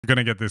I'm going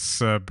to get this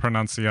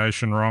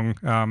pronunciation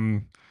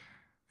wrong.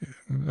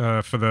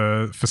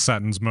 For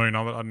Saturn's moon,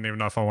 I don't even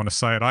know if I want to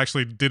say it. I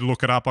actually did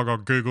look it up. I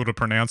got Google to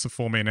pronounce it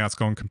for me, and now it's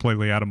gone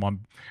completely out of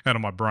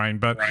my brain.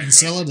 But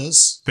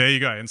Enceladus. there you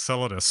go,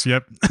 Enceladus.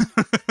 Yep,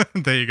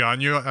 there you go.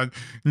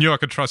 I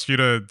could trust you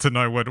to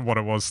know what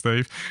it was,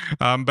 Steve.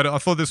 But I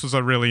thought this was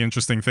a really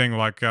interesting thing,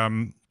 like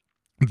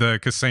the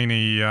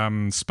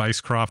Cassini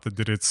spacecraft that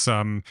did its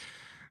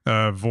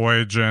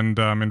voyage and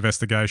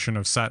investigation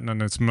of Saturn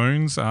and its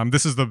moons.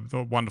 This is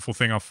the wonderful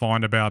thing I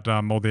find about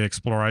all the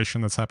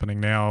exploration that's happening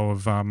now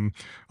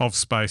of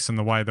space and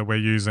the way that we're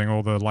using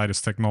all the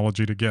latest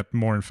technology to get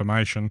more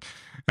information.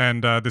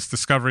 And this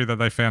discovery that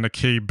they found a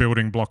key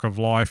building block of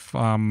life,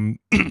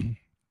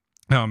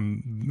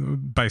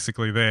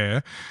 basically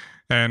there.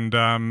 And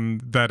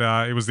that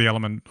it was the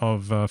element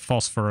of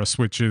phosphorus,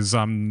 which is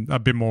a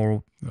bit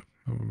more,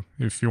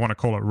 if you want to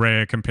call it,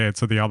 rare compared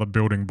to the other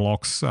building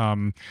blocks.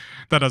 That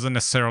doesn't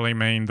necessarily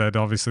mean that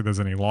obviously there's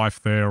any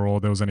life there or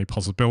there was any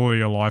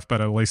possibility of life,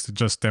 but at least it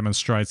just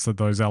demonstrates that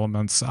those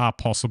elements are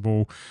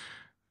possible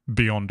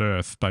beyond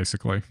Earth,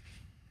 basically.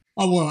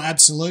 Oh, well,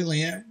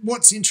 absolutely.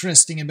 What's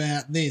interesting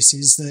about this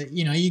is that,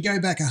 you go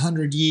back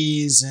 100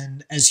 years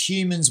and as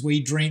humans, we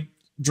dreamt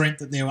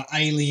that there were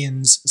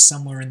aliens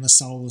somewhere in the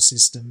solar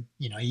system,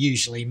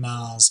 usually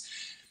Mars.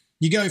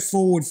 You go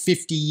forward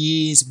 50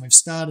 years and we've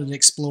started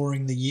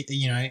exploring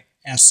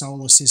our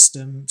solar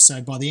system.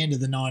 So by the end of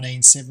the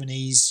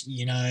 1970s,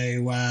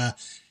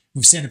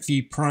 we've sent a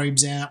few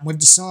probes out and we've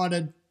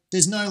decided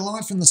there's no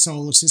life in the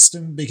solar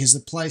system because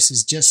the place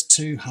is just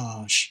too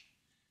harsh.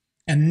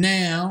 And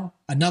now,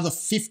 another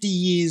 50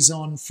 years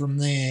on from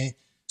there,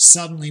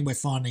 suddenly we're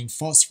finding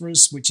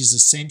phosphorus, which is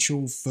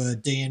essential for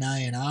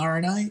DNA and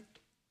RNA.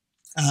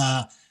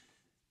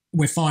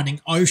 We're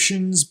finding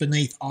oceans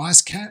beneath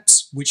ice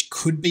caps, which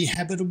could be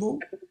habitable.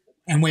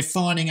 And we're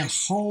finding a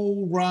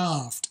whole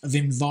raft of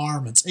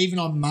environments, even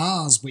on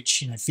Mars,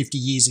 which, 50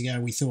 years ago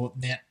we thought,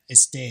 nah,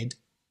 it's dead.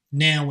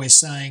 Now we're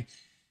saying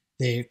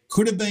there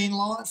could have been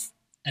life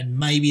and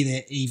maybe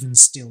there even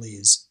still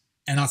is.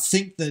 And I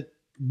think that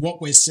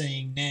what we're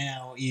seeing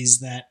now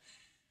is that,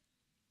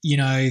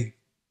 the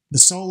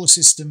solar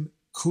system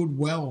could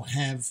well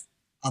have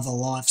other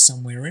life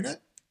somewhere in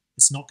it.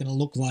 It's not going to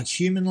look like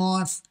human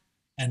life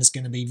and it's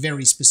going to be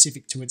very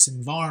specific to its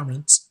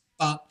environments.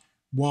 But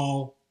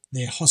while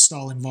they're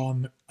hostile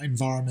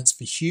environments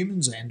for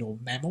humans and or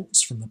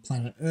mammals from the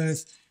planet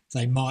Earth,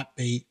 they might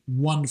be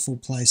wonderful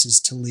places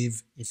to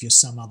live if you're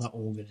some other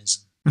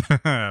organism.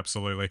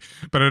 Absolutely.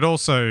 But it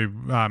also,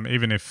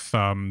 even if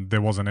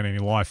there wasn't any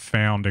life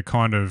found, it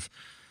kind of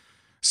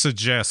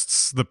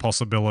suggests the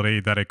possibility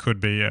that it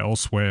could be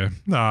elsewhere,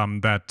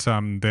 that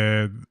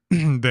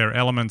there are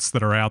elements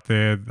that are out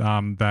there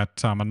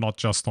that are not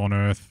just on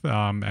Earth,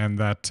 and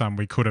that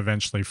we could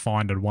eventually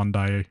find it one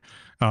day,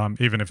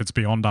 even if it's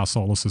beyond our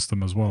solar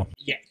system as well.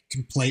 Yeah,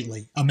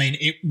 completely. I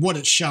mean, what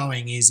it's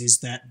showing is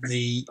that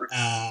the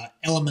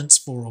elements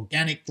for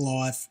organic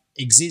life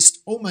exist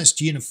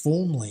almost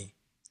uniformly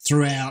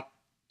throughout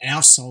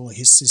our solar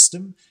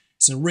system.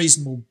 It's a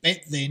reasonable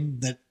bet then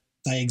that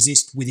they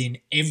exist within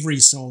every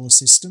solar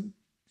system.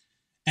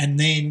 And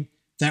then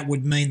that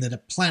would mean that a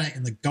planet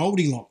in the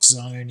Goldilocks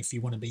zone, if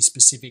you want to be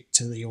specific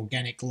to the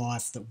organic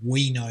life that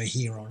we know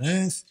here on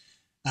Earth,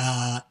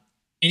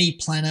 any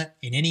planet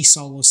in any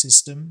solar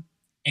system,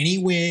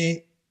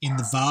 anywhere in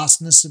the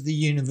vastness of the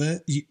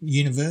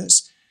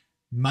universe,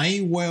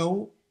 may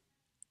well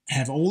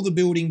have all the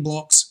building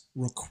blocks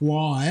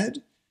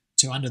required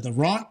to, under the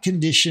right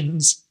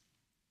conditions,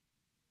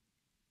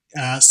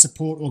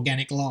 support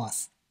organic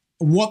life.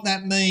 What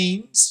that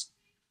means,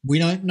 we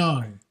don't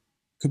know.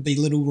 Could be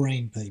little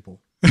green people.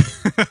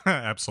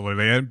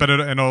 Absolutely. But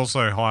it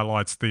also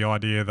highlights the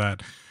idea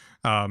that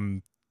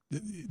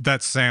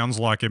that sounds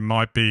like it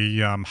might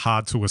be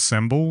hard to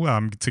assemble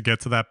to get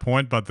to that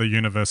point, but the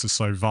universe is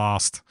so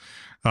vast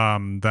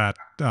that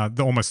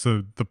almost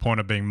the point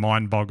of being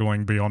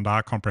mind-boggling beyond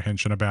our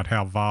comprehension about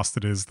how vast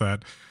it is,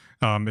 that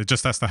it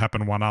just has to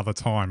happen one other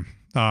time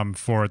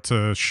for it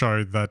to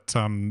show that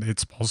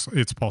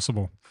it's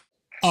possible.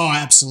 Oh,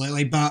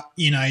 absolutely. But,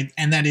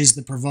 and that is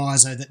the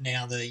proviso that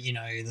now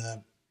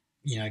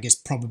I guess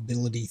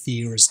probability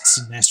theorists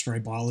and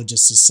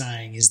astrobiologists are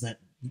saying is that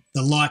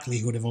the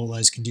likelihood of all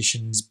those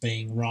conditions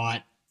being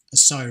right are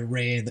so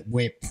rare that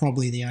we're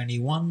probably the only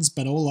ones.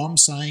 But all I'm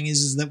saying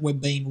is that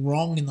we've been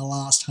wrong in the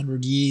last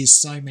 100 years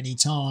so many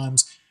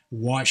times.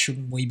 Why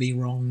shouldn't we be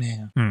wrong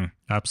now?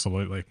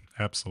 Absolutely.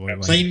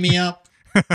 Absolutely. Clean me up.